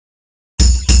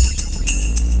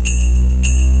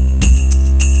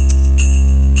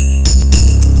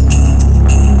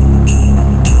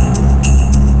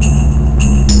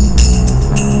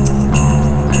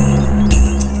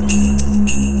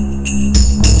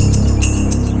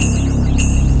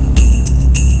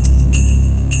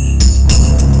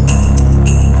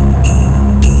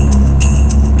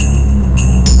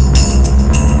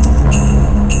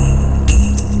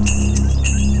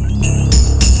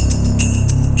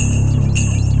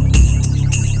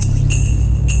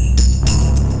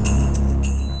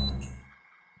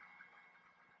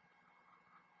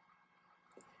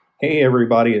Hey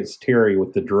everybody, it's Terry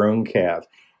with the Drone Cav.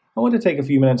 I want to take a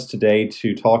few minutes today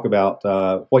to talk about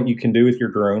what you can do with your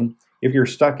drone if you're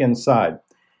stuck inside.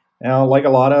 Now, like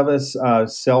a lot of us,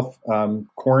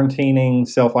 self-quarantining,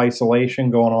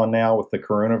 self-isolation going on now with the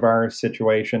coronavirus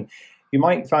situation, you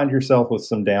might find yourself with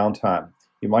some downtime.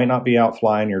 You might not be out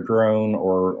flying your drone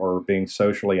or being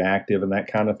socially active and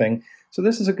that kind of thing. So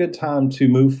this is a good time to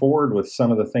move forward with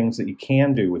some of the things that you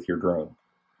can do with your drone.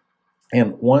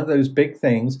 And one of those big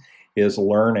things is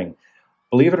learning.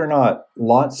 Believe it or not,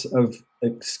 lots of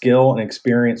skill and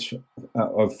experience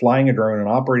of flying a drone and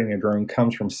operating a drone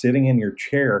comes from sitting in your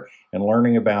chair and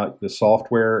learning about the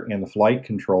software and the flight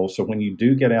controls. So when you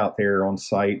do get out there on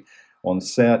site, on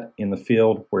set, in the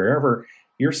field, wherever,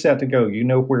 you're set to go. You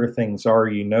know where things are,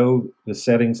 you know the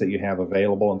settings that you have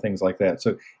available and things like that.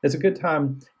 So it's a good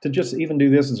time to just even do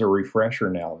this as a refresher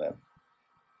now and then.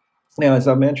 Now, as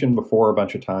I mentioned before a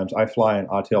bunch of times, I fly an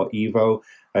Autel Evo.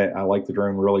 I like the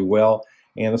drone really well,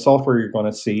 and the software you're going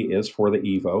to see is for the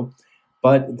Evo.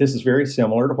 But this is very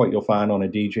similar to what you'll find on a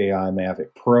DJI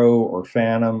Mavic Pro or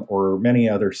Phantom or many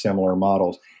other similar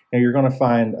models. Now, you're going to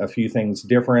find a few things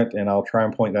different, and I'll try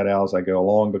and point that out as I go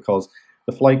along because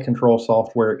the flight control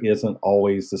software isn't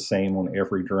always the same on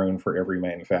every drone for every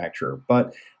manufacturer.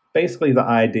 But basically, the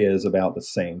idea is about the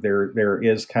same. There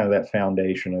is kind of that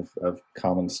foundation of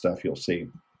common stuff you'll see.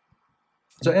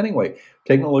 So anyway,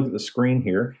 taking a look at the screen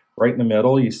here, right in the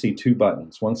middle, you see two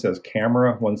buttons. One says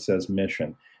camera, one says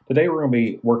mission. Today we're going to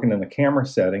be working in the camera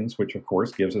settings, which of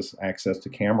course gives us access to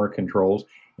camera controls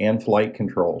and flight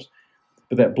controls.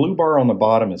 But that blue bar on the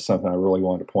bottom is something I really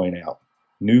wanted to point out.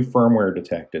 New firmware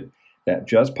detected. That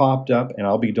just popped up, and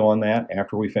I'll be doing that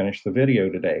after we finish the video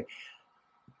today.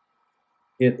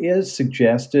 It is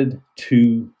suggested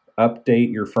to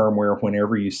update your firmware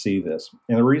whenever you see this.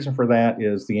 And the reason for that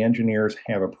is the engineers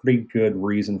have a pretty good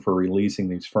reason for releasing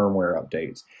these firmware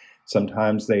updates.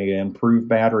 Sometimes they improve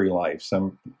battery life.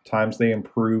 Sometimes they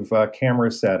improve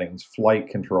camera settings, flight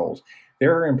controls.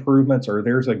 There are improvements, or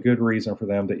there's a good reason for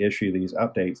them to issue these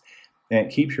updates. And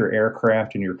it keeps your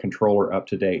aircraft and your controller up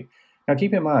to date. Now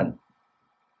keep in mind,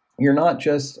 you're not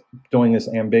just doing this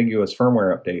ambiguous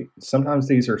firmware update. Sometimes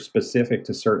these are specific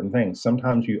to certain things.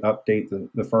 Sometimes you update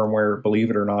the firmware,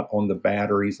 believe it or not, on the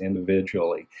batteries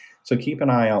individually. So keep an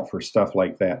eye out for stuff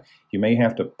like that. You may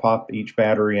have to pop each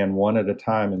battery in one at a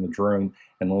time in the drone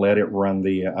and let it run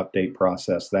the update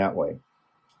process that way.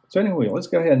 So anyway, let's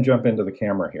go ahead and jump into the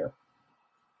camera here.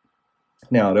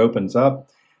 Now it opens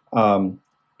up and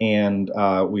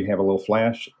we have a little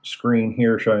flash screen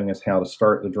here showing us how to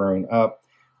start the drone up,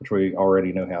 which we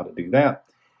already know how to do that.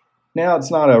 Now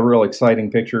it's not a real exciting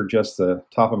picture, just the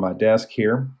top of my desk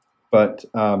here, but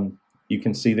you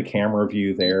can see the camera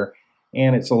view there,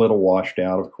 and it's a little washed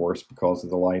out, of course, because of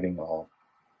the lighting and all.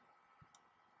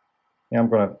 Now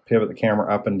I'm going to pivot the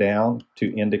camera up and down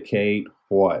to indicate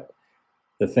what?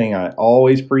 The thing I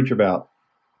always preach about.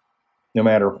 No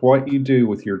matter what you do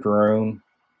with your drone,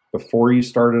 before you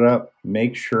start it up,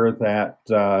 make sure that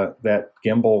that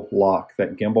gimbal lock,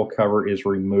 that gimbal cover is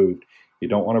removed. You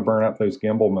don't want to burn up those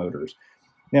gimbal motors.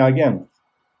 Now again,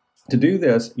 to do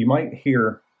this, you might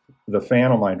hear the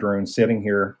fan on my drone sitting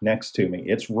here next to me.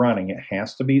 It's running. It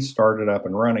has to be started up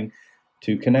and running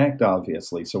to connect,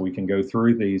 obviously, so we can go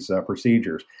through these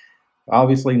procedures.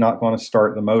 Obviously not going to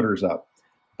start the motors up,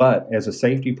 but as a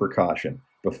safety precaution,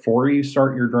 before you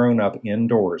start your drone up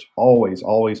indoors, always,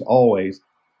 always, always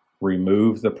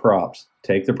remove the props.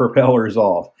 Take the propellers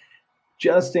off.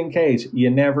 Just in case, you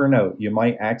never know. You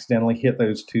might accidentally hit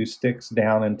those two sticks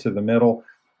down into the middle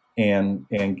and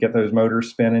get those motors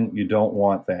spinning. You don't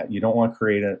want that. You don't want to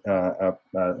create a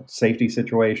safety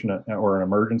situation or an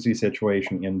emergency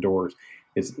situation indoors.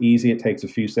 It's easy. It takes a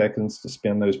few seconds to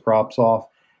spin those props off.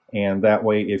 And that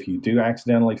way, if you do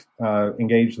accidentally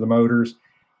engage the motors,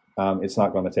 it's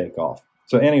not going to take off.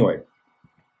 So anyway,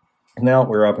 now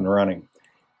we're up and running.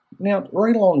 Now,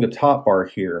 right along the top bar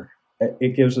here,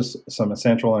 it gives us some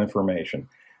essential information.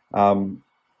 Where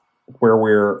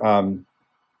we're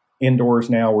indoors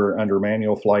now, we're under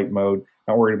manual flight mode.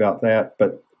 Not worried about that,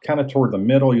 but kind of toward the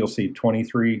middle, you'll see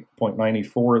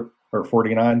 23.94 or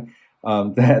 49.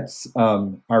 That's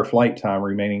our flight time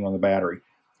remaining on the battery.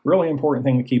 Really important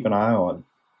thing to keep an eye on.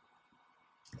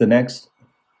 The next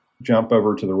jump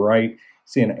over to the right,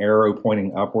 see an arrow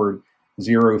pointing upward.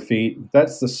 0 feet,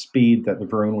 that's the speed that the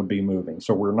drone would be moving.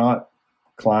 So we're not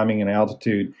climbing in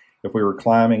altitude. If we were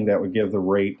climbing, that would give the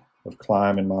rate of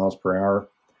climb in miles per hour.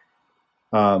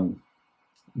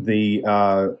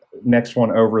 The next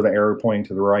one over, the arrow pointing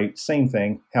to the right, same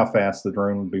thing, how fast the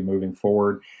drone would be moving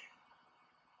forward.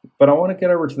 But I want to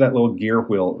get over to that little gear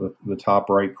wheel at the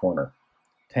top right corner.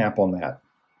 tap on that.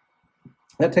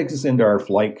 That takes us into our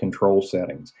flight control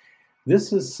settings.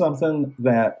 This is something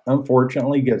that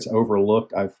unfortunately gets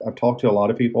overlooked. I've talked to a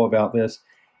lot of people about this,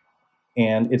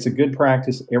 and it's a good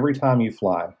practice every time you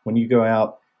fly. When you go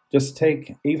out, just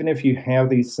take, even if you have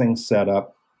these things set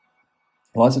up,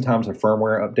 lots of times a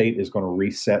firmware update is going to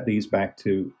reset these back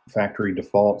to factory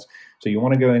defaults. So you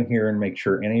want to go in here and make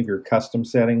sure any of your custom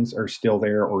settings are still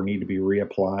there or need to be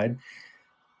reapplied.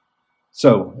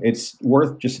 So it's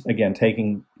worth just, again,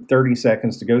 taking 30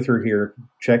 seconds to go through here,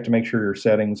 check to make sure your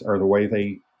settings are the way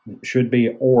they should be,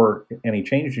 or any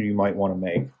changes you might want to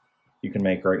make, you can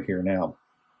make right here now.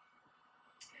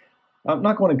 I'm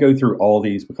not going to go through all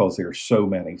these because there are so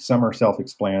many. Some are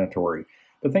self-explanatory.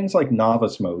 But things like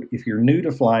novice mode, if you're new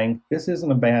to flying, this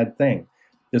isn't a bad thing.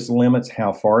 This limits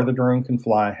how far the drone can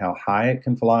fly, how high it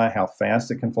can fly, how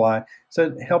fast it can fly. So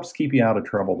it helps keep you out of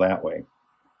trouble that way.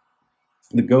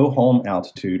 The go home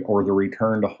altitude or the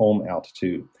return to home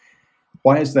altitude.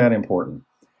 Why is that important?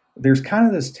 There's kind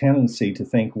of this tendency to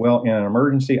think, well, in an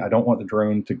emergency, I don't want the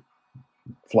drone to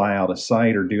fly out of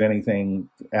sight or do anything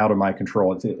out of my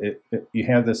control. You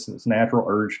have this natural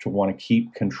urge to want to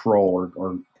keep control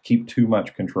or keep too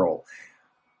much control.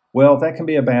 Well, that can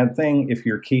be a bad thing if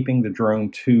you're keeping the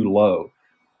drone too low.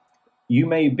 You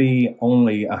may be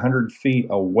only 100 feet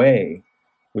away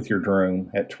with your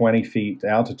drone at 20 feet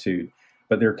altitude,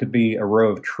 but there could be a row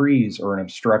of trees or an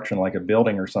obstruction like a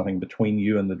building or something between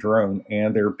you and the drone,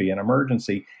 and there'd be an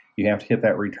emergency. You have to hit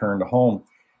that return to home.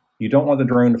 You don't want the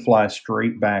drone to fly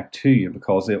straight back to you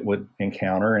because it would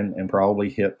encounter and probably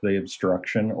hit the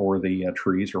obstruction or the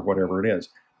trees or whatever it is.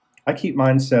 I keep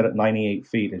mine set at 98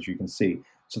 feet, as you can see.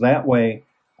 So that way,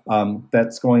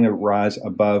 that's going to rise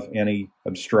above any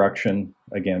obstruction,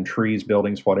 again, trees,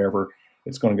 buildings, whatever.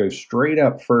 It's going to go straight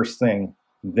up first thing,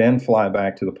 then fly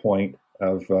back to the point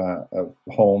of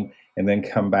home, and then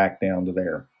come back down to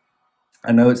there.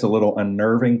 I know it's a little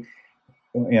unnerving.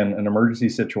 In an emergency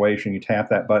situation, you tap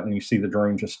that button, you see the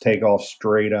drone just take off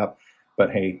straight up, but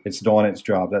hey, it's doing its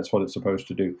job. That's what it's supposed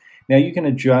to do. Now you can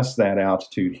adjust that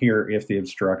altitude here if the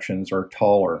obstructions are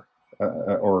taller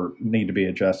or need to be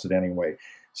adjusted anyway.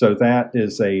 So that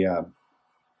is a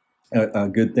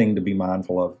good thing to be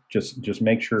mindful of. Just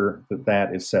make sure that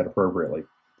that is set appropriately.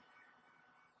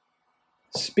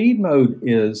 Speed mode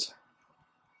is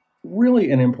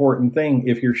really an important thing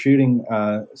if you're shooting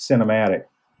cinematic.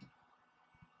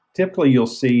 Typically, you'll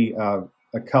see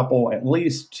a couple, at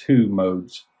least two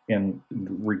modes in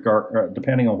regard,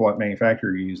 depending on what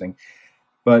manufacturer you're using.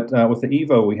 But with the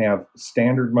Evo, we have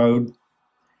standard mode,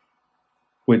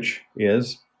 which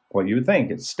is what you would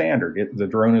think. It's standard. The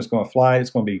drone is going to fly. It's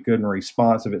going to be good and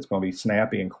responsive. It's going to be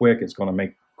snappy and quick. It's going to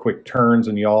make quick turns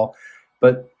and yaw.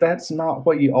 But that's not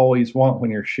what you always want when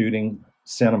you're shooting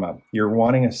cinema. You're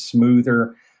wanting a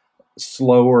smoother,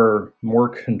 slower, more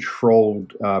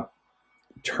controlled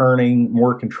turning,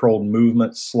 more controlled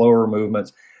movements, slower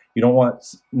movements. You don't want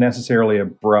necessarily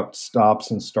abrupt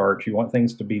stops and starts. You want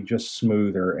things to be just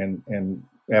smoother and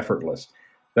effortless.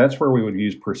 That's where we would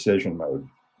use precision mode.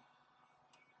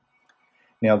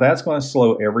 Now that's going to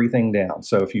slow everything down.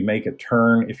 So if you make a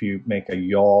turn, if you make a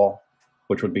yaw,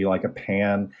 which would be like a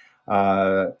pan,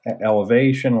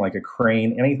 elevation, like a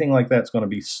crane, anything like that's going to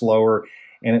be slower,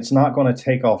 and it's not going to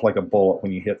take off like a bullet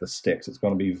when you hit the sticks. It's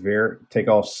going to be take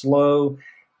off slow,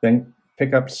 then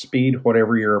pick up speed,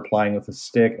 whatever you're applying with the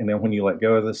stick, and then when you let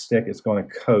go of the stick, it's going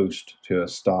to coast to a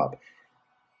stop.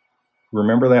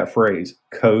 Remember that phrase,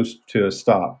 coast to a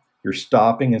stop. Your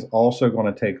stopping is also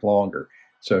going to take longer.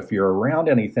 So if you're around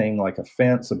anything like a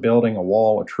fence, a building, a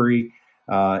wall, a tree,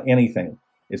 anything,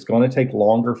 it's going to take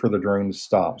longer for the drone to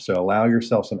stop. So allow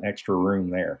yourself some extra room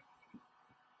there.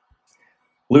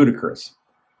 Ludicrous.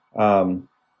 I'm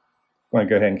going to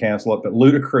go ahead and cancel it, but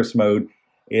ludicrous mode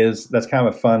that's kind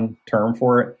of a fun term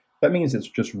for it. That means it's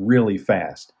just really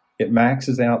fast. It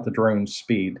maxes out the drone's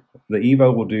speed. The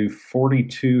Evo will do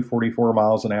 42, 44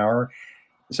 miles an hour.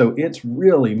 So it's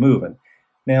really moving.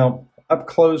 Now, up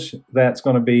close, that's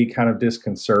going to be kind of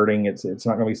disconcerting. It's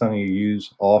not going to be something you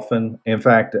use often. In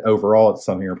fact, overall, it's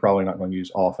something you're probably not going to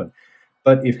use often.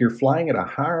 But if you're flying at a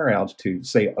higher altitude,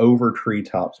 say over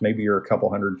treetops, maybe you're a couple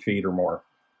hundred feet or more,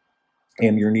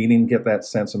 and you're needing to get that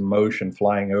sense of motion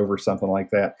flying over something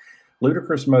like that,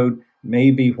 ludicrous mode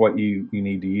may be what you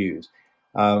need to use.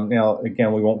 Now,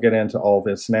 again, we won't get into all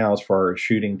this now as far as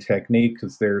shooting technique,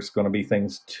 because there's going to be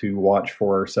things to watch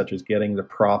for, such as getting the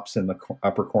props in the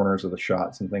upper corners of the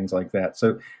shots and things like that.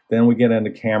 So then we get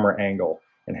into camera angle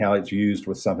and how it's used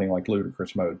with something like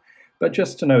ludicrous mode. But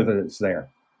just to know that it's there.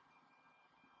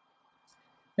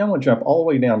 Now I'm going to jump all the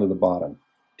way down to the bottom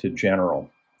to general.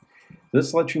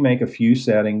 This lets you make a few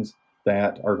settings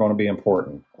that are going to be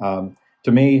important.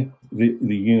 To me, the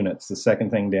units, the second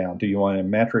thing down, do you want a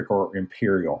metric or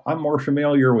imperial? I'm more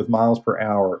familiar with miles per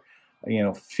hour,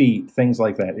 feet, things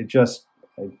like that.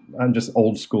 I'm just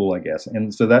old school, I guess.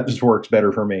 And so that just works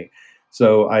better for me.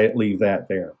 So I leave that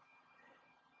there.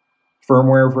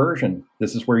 Firmware version.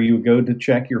 This is where you would go to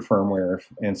check your firmware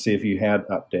and see if you had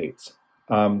updates.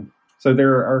 So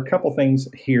there are a couple things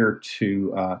here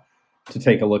to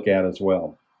take a look at as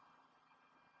well.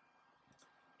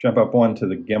 Jump up one to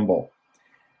the gimbal.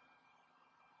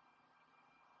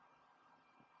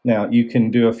 Now you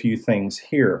can do a few things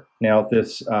here. Now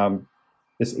this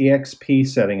EXP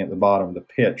setting at the bottom, the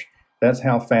pitch, that's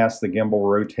how fast the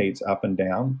gimbal rotates up and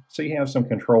down. So you have some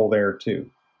control there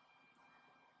too.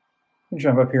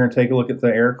 Jump up here and take a look at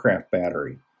the aircraft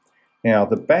battery. Now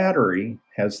the battery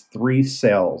has 3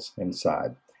 cells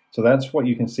inside. So that's what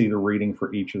you can see the reading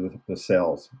for each of the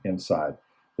cells inside.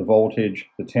 The voltage,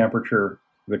 the temperature,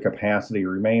 the capacity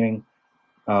remaining,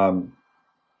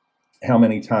 how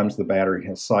many times the battery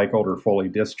has cycled or fully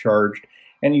discharged,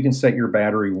 and you can set your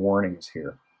battery warnings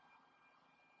here.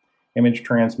 Image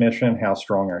transmission, how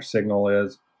strong our signal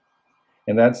is,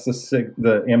 and that's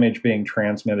the image being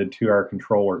transmitted to our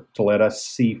controller to let us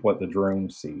see what the drone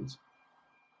sees.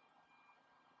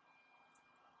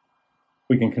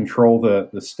 We can control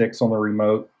the sticks on the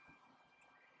remote.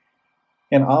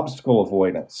 And obstacle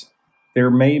avoidance.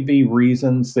 There may be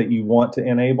reasons that you want to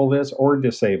enable this or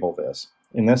disable this.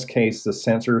 In this case, the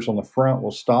sensors on the front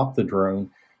will stop the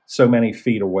drone so many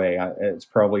feet away. It's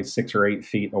probably 6 or 8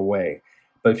 feet away.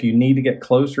 But if you need to get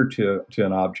closer to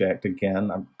an object,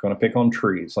 again, I'm going to pick on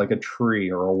trees, like a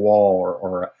tree or a wall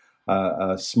or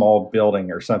a small building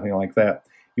or something like that.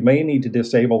 You may need to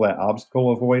disable that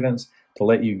obstacle avoidance to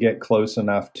let you get close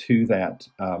enough to that,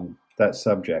 that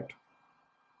subject.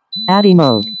 ADI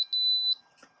mode.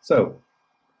 So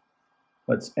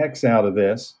let's X out of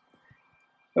this.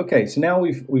 Okay, so now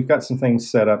we've got some things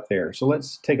set up there. So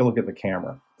let's take a look at the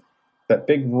camera. That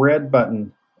big red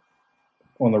button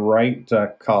on the right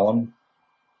column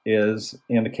is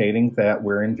indicating that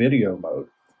we're in video mode.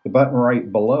 The button right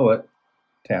below it,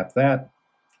 tap that,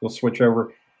 we'll switch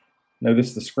over.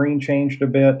 Notice the screen changed a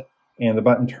bit and the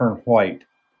button turned white.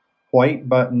 White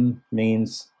button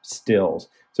means stills.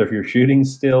 So if you're shooting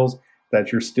stills,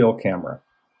 that's your still camera.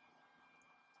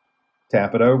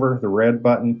 Tap it over, the red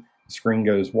button, the screen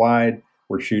goes wide,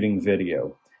 we're shooting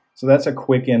video. So that's a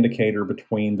quick indicator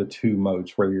between the two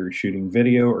modes, whether you're shooting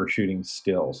video or shooting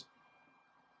stills.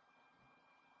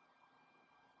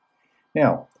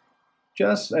 Now,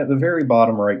 just at the very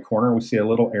bottom right corner, we see a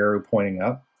little arrow pointing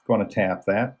up. Going to tap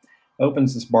that.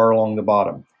 Opens this bar along the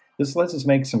bottom. This lets us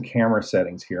make some camera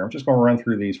settings here. I'm just going to run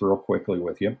through these real quickly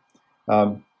with you.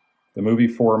 The movie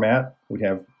format, we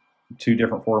have 2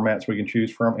 different formats we can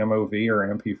choose from, MOV or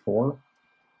MP4.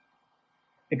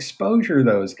 Exposure,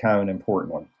 though, is kind of an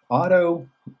important one. Auto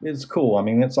is cool. I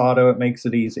mean, it's auto. It makes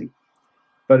it easy.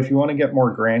 But if you want to get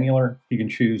more granular, you can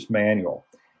choose manual.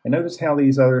 And notice how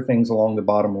these other things along the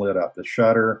bottom lit up. The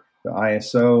shutter, the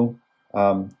ISO,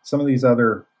 some of these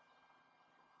other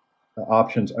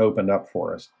options opened up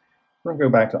for us. We're going to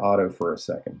go back to auto for a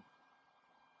second.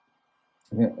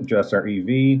 Adjust our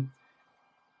EV.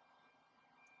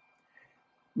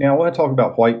 Now I want to talk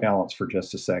about white balance for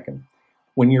just a second.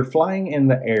 When you're flying in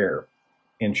the air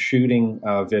and shooting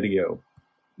video,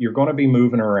 you're going to be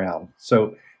moving around.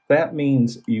 So that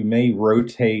means you may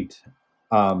rotate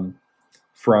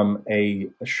from a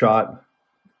shot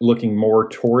looking more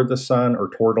toward the sun or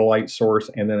toward a light source,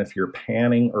 and then if you're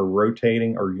panning or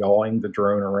rotating or yawing the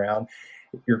drone around,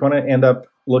 you're going to end up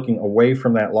looking away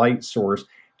from that light source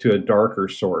to a darker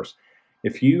source.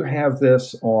 If you have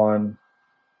this on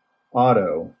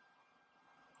auto,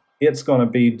 it's going to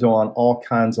be doing all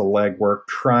kinds of legwork,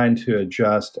 trying to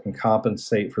adjust and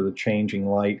compensate for the changing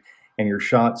light, and your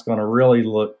shot's going to really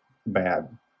look bad,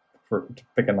 to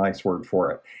pick a nice word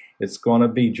for it. It's going to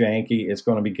be janky, it's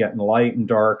going to be getting light and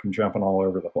dark and jumping all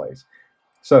over the place.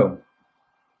 So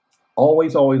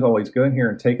always, always, always go in here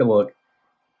and take a look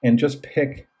and just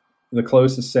pick the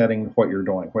closest setting to what you're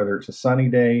doing, whether it's a sunny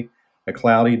day, a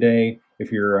cloudy day,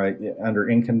 if you're under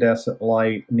incandescent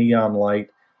light, neon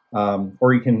light,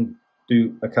 or you can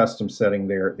do a custom setting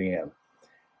there at the end.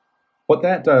 What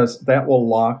that does, that will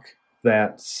lock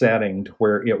that setting to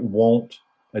where it won't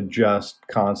adjust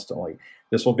constantly.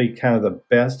 This will be kind of the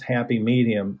best happy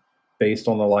medium based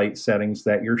on the light settings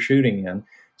that you're shooting in.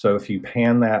 So if you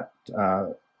pan that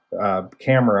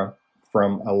camera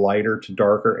from a lighter to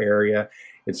darker area,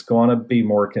 it's going to be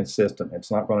more consistent. It's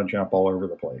not going to jump all over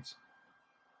the place.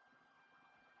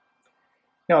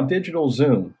 Now, digital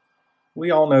zoom.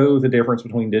 we all know the difference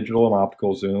between digital and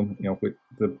optical zoom, with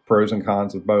the pros and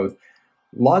cons of both.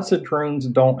 Lots of drones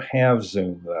don't have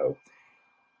zoom, though.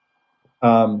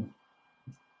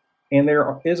 And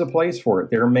there is a place for it.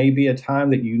 There may be a time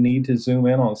that you need to zoom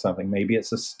in on something. Maybe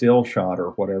it's a still shot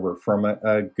or whatever from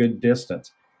a good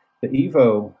distance. The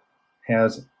Evo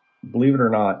has, believe it or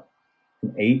not,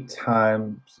 an 8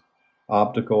 times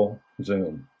optical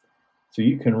zoom. So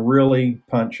you can really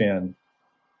punch in.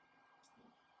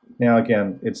 Now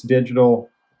again, it's digital.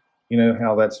 You know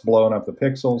how that's blowing up the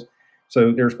pixels.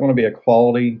 So there's going to be a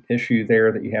quality issue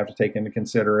there that you have to take into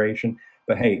consideration.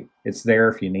 But hey, it's there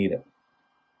if you need it.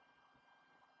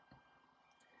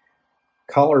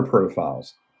 Color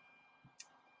profiles.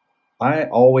 I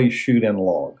always shoot in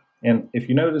log. And if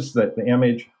you notice that the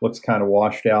image looks kind of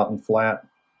washed out and flat,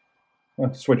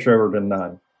 I'll switch over to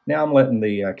none. Now I'm letting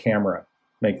the camera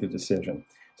make the decision.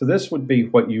 So this would be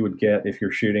what you would get if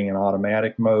you're shooting in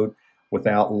automatic mode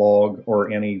without log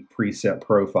or any preset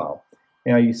profile.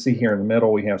 Now you see here in the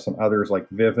middle we have some others like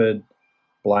vivid,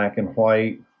 black and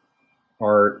white,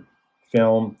 art,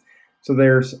 film. So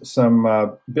there's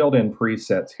some built-in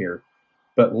presets here.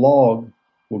 But log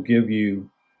will give you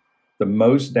the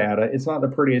most data. It's not the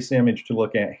prettiest image to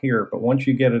look at here, but once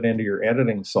you get it into your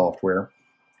editing software,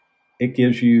 it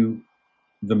gives you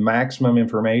the maximum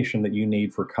information that you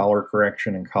need for color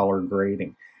correction and color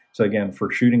grading. So again,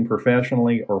 for shooting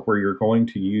professionally or where you're going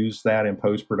to use that in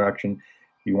post-production,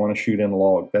 you want to shoot in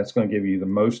log. That's going to give you the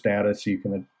most data so you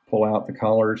can pull out the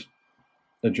colors,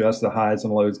 adjust the highs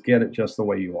and lows, get it just the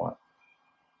way you want.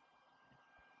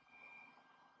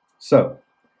 So,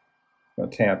 I'm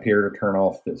going to tap here to turn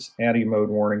off this ADI mode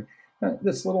warning.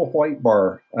 This little white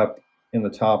bar up in the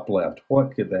top left,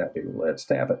 what could that be? Let's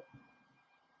tap it.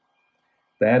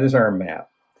 That is our map.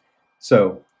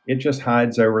 So, it just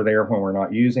hides over there when we're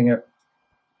not using it.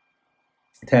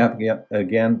 Tap it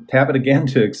again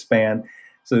to expand.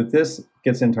 So this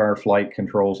gets into our flight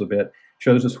controls a bit,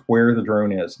 shows us where the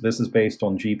drone is. This is based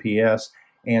on GPS,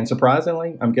 and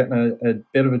surprisingly, I'm getting a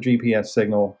bit of a GPS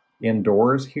signal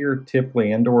indoors here.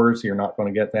 Typically indoors, you're not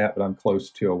going to get that, but I'm close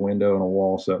to a window and a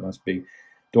wall, so it must be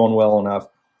doing well enough.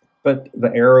 But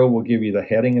the arrow will give you the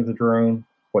heading of the drone,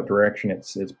 what direction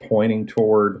it's pointing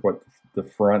toward, what the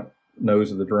front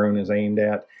nose of the drone is aimed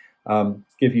at,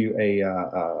 give you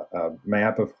a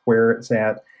map of where it's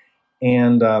at,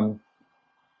 and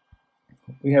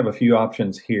we have a few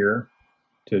options here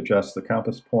to adjust the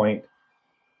compass point,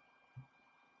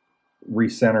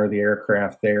 recenter the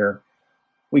aircraft there.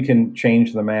 We can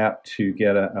change the map to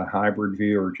get a hybrid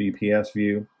view or GPS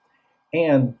view.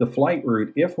 And the flight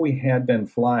route, if we had been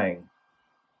flying,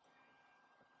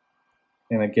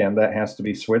 and again, that has to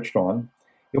be switched on.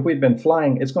 If we'd been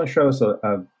flying, it's going to show us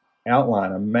a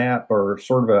outline, a map, or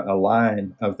sort of a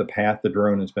line of the path the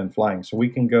drone has been flying. So we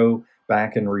can go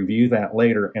back and review that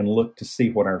later and look to see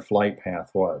what our flight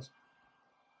path was.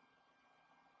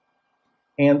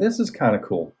 And this is kind of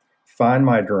cool. Find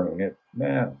my drone. It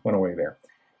went away there.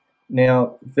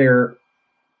 Now,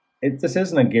 this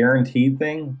isn't a guaranteed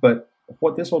thing, but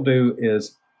what this will do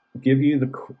is give you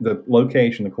the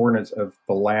location, the coordinates of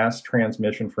the last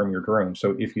transmission from your drone.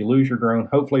 So if you lose your drone,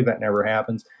 hopefully that never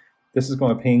happens. This is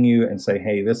going to ping you and say,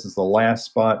 hey, this is the last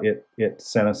spot it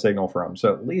sent a signal from.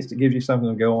 So at least it gives you something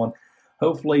to go on.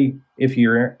 Hopefully, if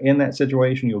you're in that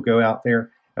situation, you'll go out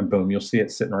there and boom, you'll see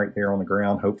it sitting right there on the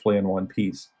ground, hopefully in one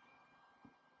piece.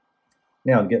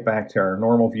 Now to get back to our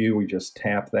normal view, we just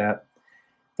tap that.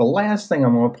 The last thing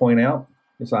I'm going to point out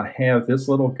is I have this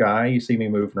little guy, you see me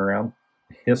moving around,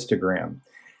 histogram.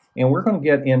 And we're going to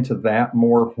get into that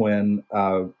more when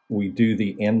we do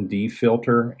the ND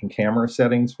filter and camera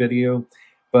settings video.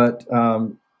 But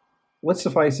let's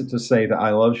suffice it to say that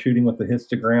I love shooting with the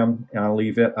histogram, and I'll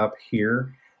leave it up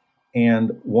here.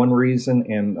 And one reason,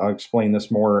 and I'll explain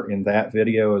this more in that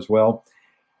video as well,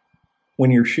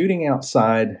 when you're shooting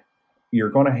outside, you're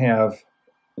going to have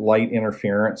light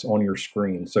interference on your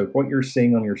screen. So what you're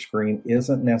seeing on your screen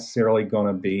isn't necessarily going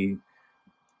to be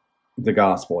the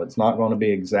gospel. It's not going to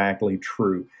be exactly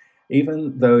true.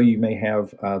 Even though you may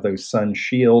have those sun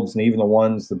shields, and even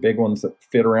the big ones that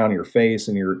fit around your face,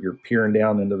 and you're peering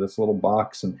down into this little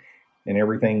box and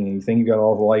everything, and you think you've got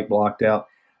all the light blocked out,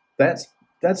 that's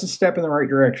a step in the right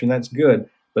direction. That's good,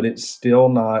 but it's still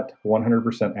not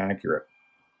 100% accurate.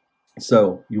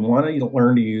 So you want to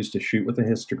learn to shoot with the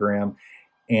histogram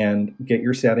and get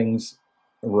your settings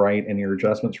right and your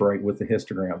adjustments right with the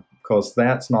histogram, because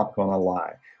that's not going to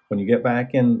lie. When you get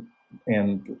back in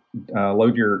and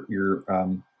load your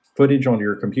footage onto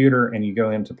your computer and you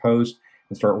go into post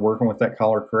and start working with that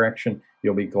color correction,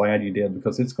 you'll be glad you did,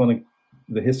 because the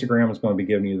histogram is going to be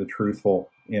giving you the truthful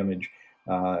image.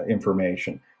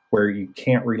 information, where you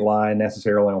can't rely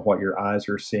necessarily on what your eyes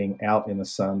are seeing out in the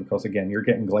sun, because again, you're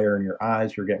getting glare in your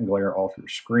eyes, you're getting glare off your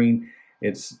screen.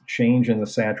 It's changing the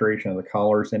saturation of the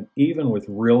colors, and even with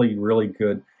really, really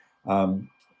good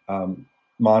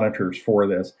monitors for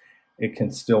this, it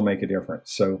can still make a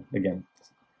difference. So again,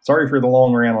 sorry for the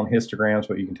long rant on histograms,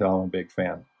 but you can tell I'm a big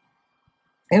fan.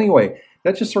 Anyway,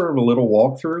 that's just sort of a little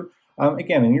walkthrough.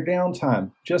 Again, in your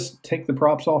downtime, just take the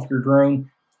props off your drone,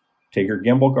 take your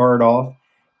gimbal guard off,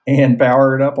 and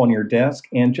power it up on your desk.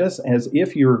 And just as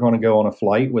if you were going to go on a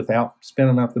flight without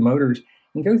spinning up the motors,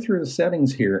 and go through the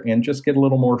settings here and just get a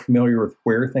little more familiar with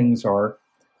where things are,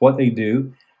 what they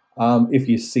do. If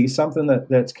you see something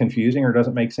that's confusing or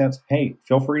doesn't make sense, hey,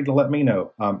 feel free to let me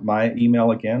know. My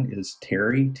email again is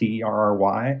Terry,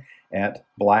 Terry, at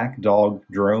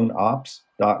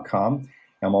blackdogdroneops.com.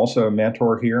 I'm also a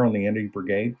mentor here on the Indy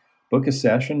Brigade. Book a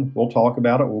session. We'll talk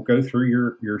about it. We'll go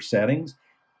through your settings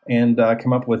and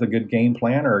come up with a good game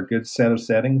plan or a good set of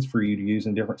settings for you to use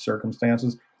in different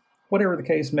circumstances, whatever the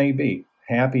case may be.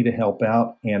 Happy to help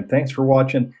out, and thanks for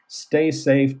watching. Stay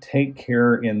safe, take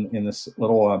care in this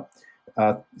little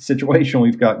situation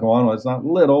we've got going on. Well, it's not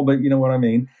little, but you know what I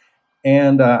mean.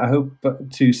 And I hope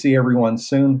to see everyone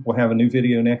soon. We'll have a new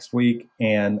video next week,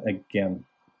 and again,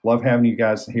 love having you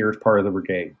guys here as part of the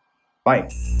brigade. Bye.